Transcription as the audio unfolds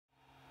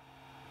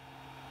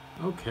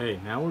Okay,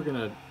 now we're going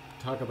to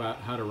talk about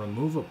how to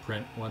remove a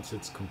print once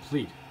it's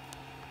complete.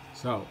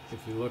 So if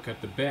you look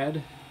at the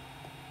bed,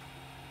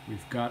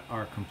 we've got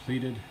our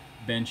completed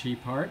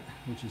benchy part,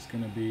 which is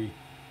going to be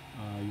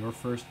your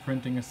first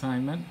printing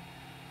assignment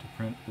to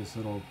print this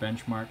little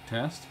benchmark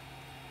test.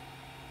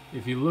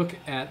 If you look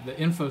at the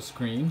info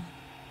screen,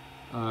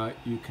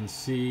 you can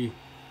see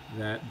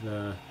that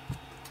the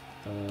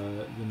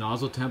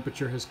nozzle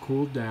temperature has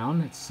cooled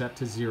down. It's set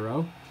to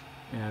 0,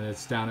 and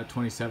it's down at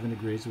 27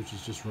 degrees, which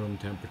is just room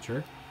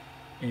temperature.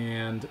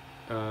 And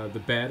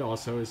the bed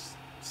also is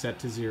set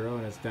to 0,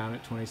 and it's down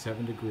at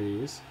 27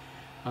 degrees.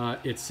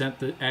 It set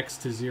the X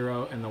to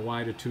 0 and the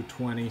Y to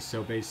 220,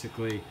 so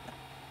basically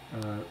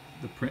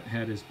the print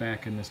head is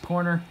back in this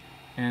corner,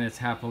 and it's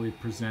happily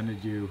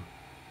presented you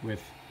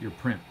with your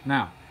print.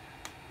 Now,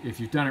 if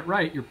you've done it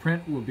right, your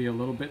print will be a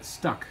little bit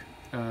stuck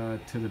to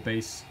the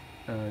base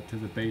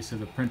of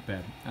the print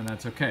bed, and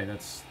that's okay.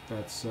 That's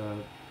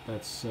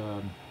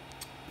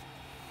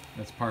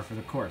par for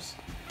the course.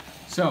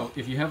 So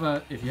if you have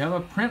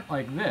a print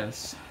like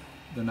this,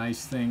 the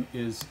nice thing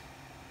is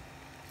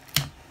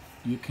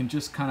you can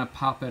just kind of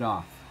pop it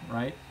off,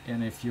 right?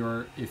 And if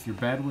your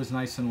bed was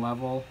nice and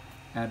level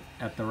at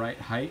the right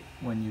height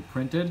when you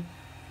printed,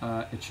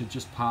 it should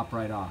just pop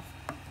right off.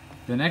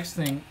 The next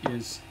thing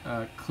is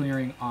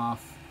clearing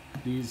off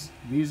these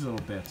little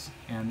bits,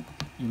 and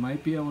you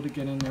might be able to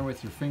get in there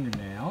with your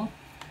fingernail.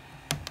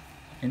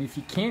 And if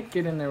you can't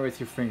get in there with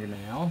your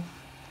fingernail,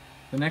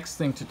 the next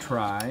thing to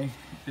try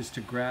is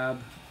to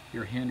grab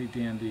your handy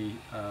dandy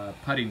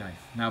putty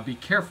knife. Now be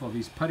careful,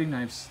 these putty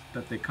knives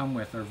that they come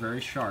with are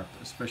very sharp,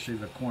 especially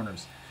the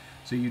corners.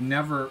 So you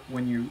never,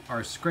 when you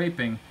are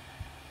scraping,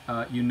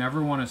 you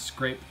never want to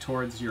scrape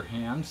towards your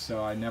hand,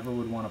 so I never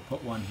would want to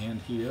put one hand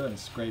here and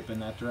scrape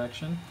in that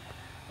direction.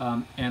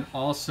 And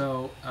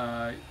also,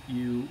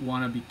 you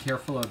want to be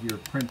careful of your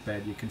print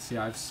bed. You can see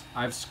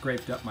I've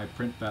scraped up my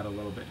print bed a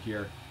little bit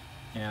here,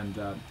 and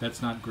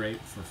that's not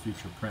great for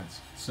future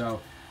prints.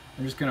 So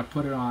I'm just going to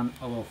put it on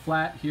a little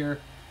flat here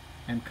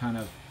and kind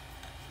of,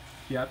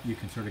 yep, you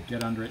can sort of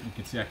get under it. And you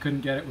can see I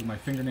couldn't get it with my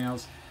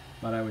fingernails,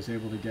 but I was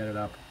able to get it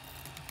up.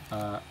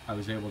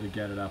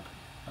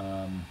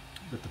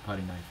 With the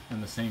putty knife.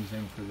 And the same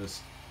thing for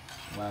this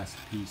last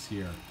piece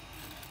here.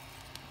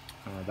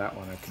 That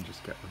one I can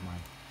just get with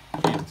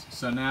my hands.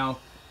 So now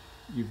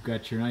you've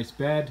got your nice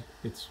bed.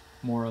 It's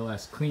more or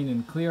less clean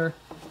and clear,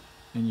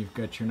 and you've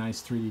got your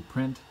nice 3D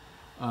print.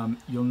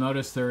 You'll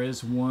notice there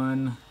is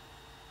one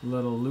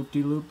little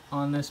loop-de-loop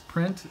on this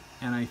print,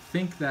 and I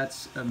think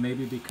that's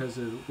maybe because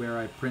of where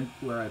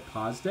I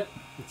paused it.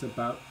 It's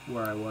about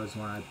where I was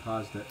when I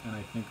paused it, and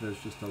I think there's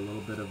just a little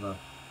bit of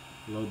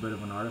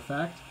an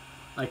artifact.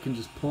 I can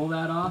just pull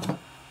that off,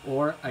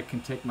 or I can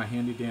take my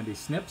handy dandy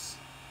snips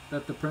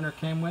that the printer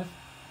came with.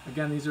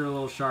 Again, these are a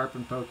little sharp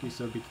and pokey,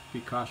 so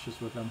be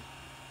cautious with them.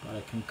 But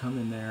I can come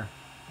in there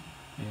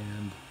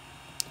and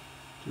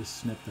just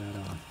snip that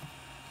off.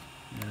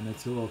 And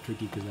it's a little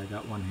tricky because I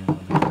got one hand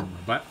on the camera.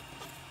 But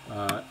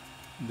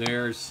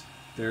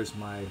there's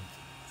my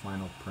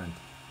final print.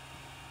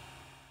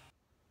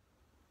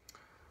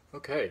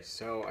 Okay,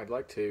 so I'd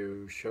like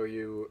to show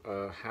you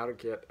how to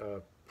get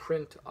a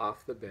print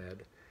off the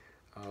bed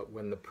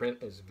when the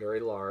print is very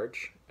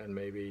large and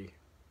maybe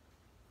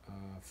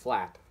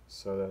flat,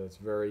 so that it's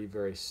very,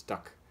 very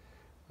stuck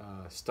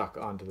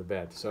onto the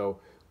bed. So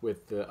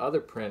with the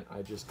other print,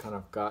 I just kind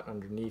of got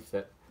underneath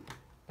it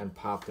and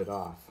popped it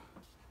off,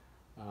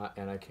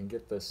 and I can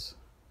get this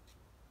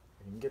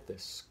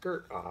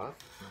skirt off,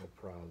 no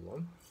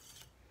problem.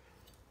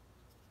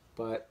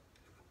 But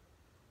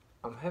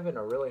I'm having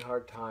a really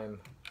hard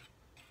time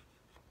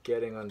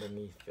getting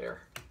underneath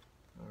there.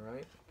 All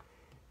right.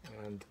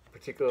 And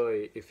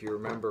particularly if you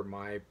remember,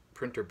 my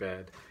printer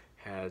bed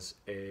has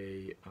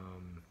a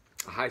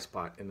high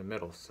spot in the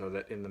middle, so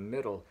that in the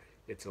middle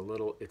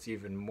it's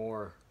even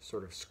more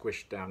sort of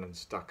squished down and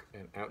stuck,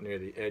 and out near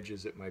the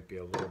edges it might be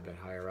a little bit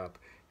higher up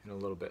and a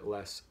little bit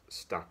less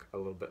stuck, a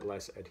little bit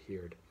less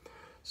adhered.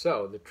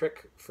 So the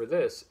trick for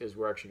this is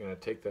we're actually going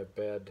to take that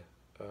bed,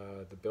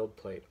 the build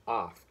plate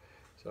off.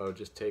 So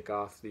just take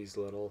off these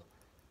little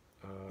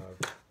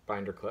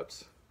binder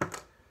clips.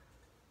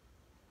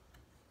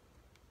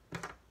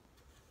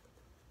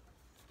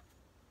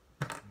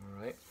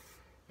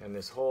 And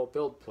this whole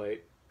build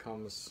plate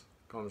comes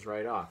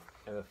right off.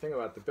 And the thing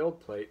about the build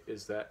plate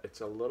is that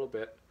it's a little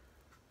bit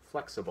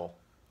flexible,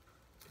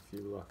 if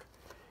you look.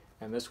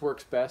 And this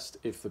works best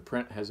if the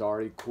print has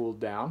already cooled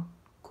down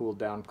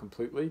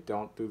completely.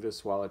 Don't do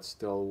this while it's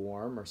still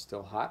warm or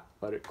still hot.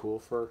 Let it cool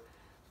for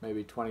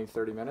maybe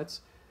 20-30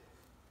 minutes.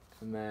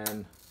 And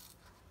then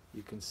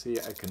you can see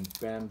I can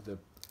bend the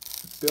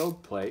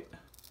build plate,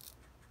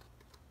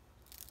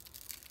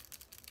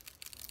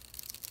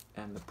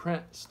 and the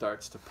print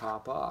starts to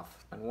pop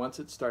off. And once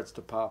it starts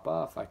to pop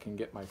off, I can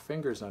get my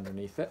fingers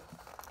underneath it,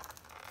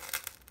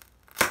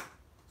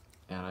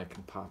 and I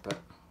can pop it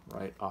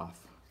right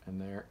off. And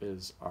there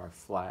is our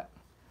flat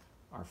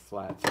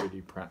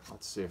 3D print.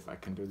 Let's see if I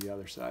can do the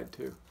other side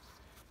too.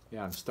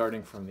 Yeah, I'm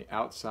starting from the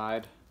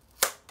outside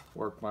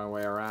work my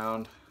way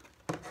around.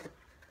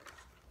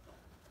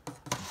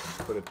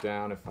 Put it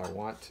down if I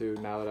want to.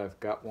 Now that I've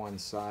got one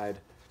side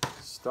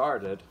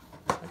started,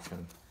 I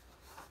can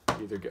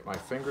either get my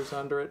fingers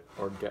under it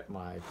or get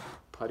my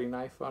putty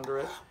knife under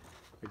it.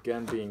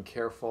 Again, being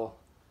careful.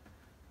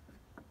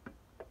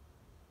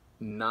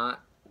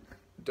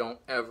 Don't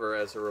ever,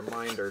 as a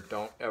reminder,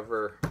 don't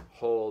ever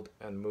hold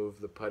and move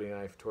the putty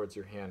knife towards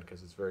your hand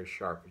because it's very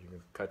sharp. You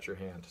can cut your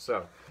hand.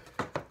 So,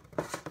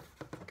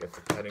 get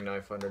the putty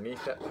knife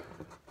underneath it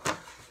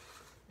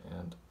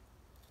and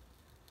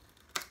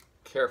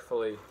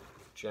carefully,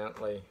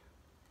 gently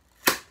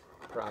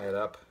pry it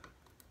up.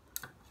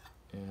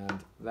 And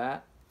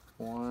that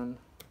one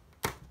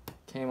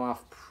came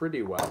off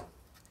pretty well.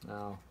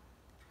 Now,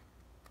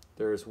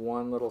 there's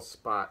one little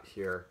spot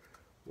here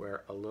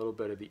where a little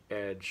bit of the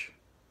edge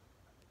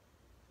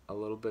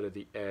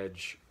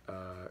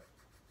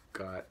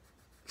got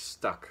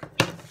stuck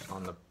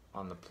on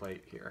the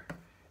plate here.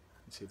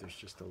 You see there's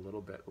just a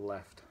little bit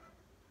left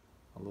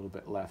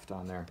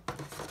on there.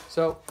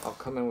 So I'll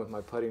come in with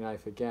my putty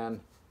knife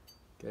again,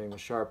 getting the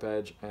sharp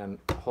edge and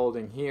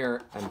holding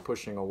here and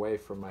pushing away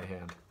from my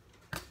hand.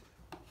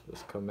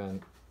 Just come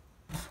in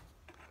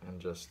and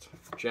just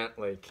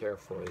gently,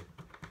 carefully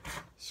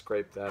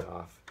scrape that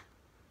off,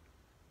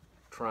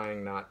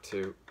 trying not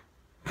to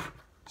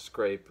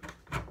scrape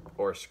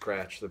or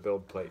scratch the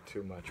build plate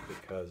too much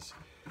because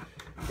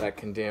that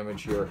can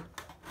damage your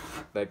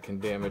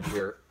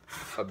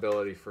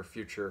ability for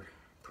future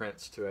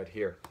prints to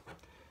adhere.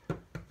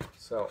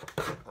 So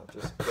I'll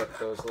just get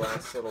those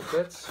last little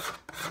bits.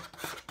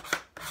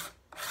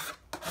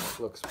 That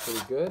looks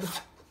pretty good.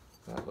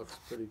 That looks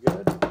pretty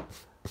good.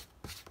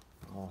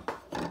 I'll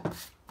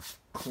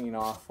clean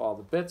off all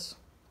the bits.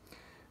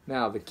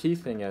 Now the key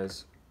thing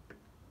is,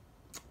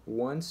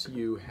 once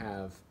you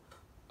have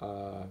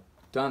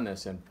done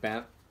this and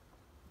bent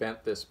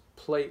this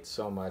plate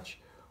so much,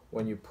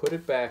 when you put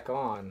it back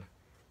on,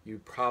 you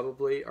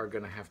probably are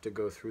going to have to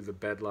go through the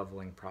bed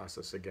leveling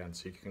process again.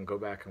 So you can go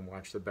back and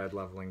watch the bed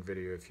leveling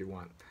video if you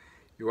want.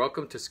 You're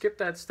welcome to skip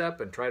that step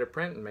and try to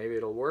print and maybe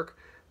it'll work,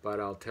 but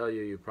I'll tell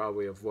you, you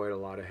probably avoid a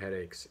lot of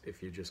headaches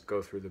if you just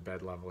go through the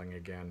bed leveling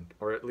again,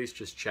 or at least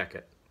just check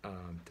it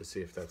to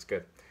see if that's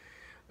good.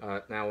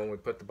 Now when we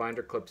put the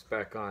binder clips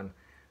back on,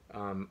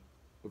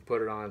 we put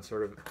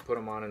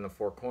them on in the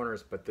four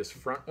corners, but this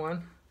front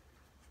one,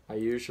 I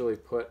usually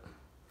put,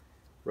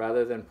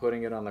 rather than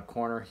putting it on the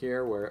corner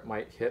here where it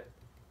might hit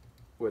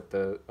with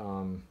the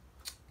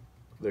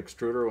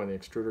extruder when the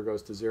extruder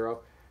goes to 0,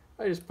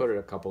 I just put it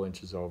a couple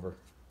inches over,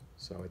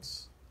 so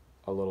it's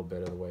a little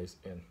bit of the ways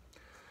in.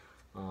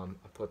 I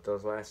put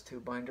those last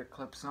two binder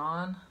clips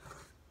on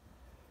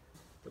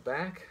the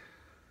back.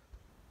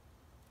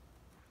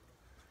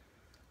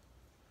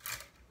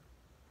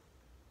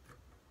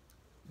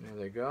 There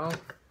they go.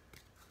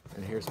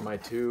 And here's my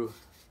two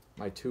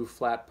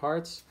flat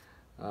parts.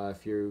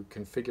 If you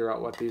can figure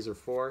out what these are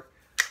for,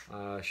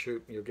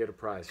 you'll get a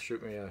prize.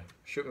 Shoot me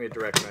a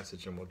direct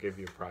message and we'll give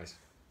you a prize.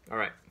 All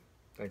right.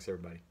 Thanks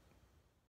everybody.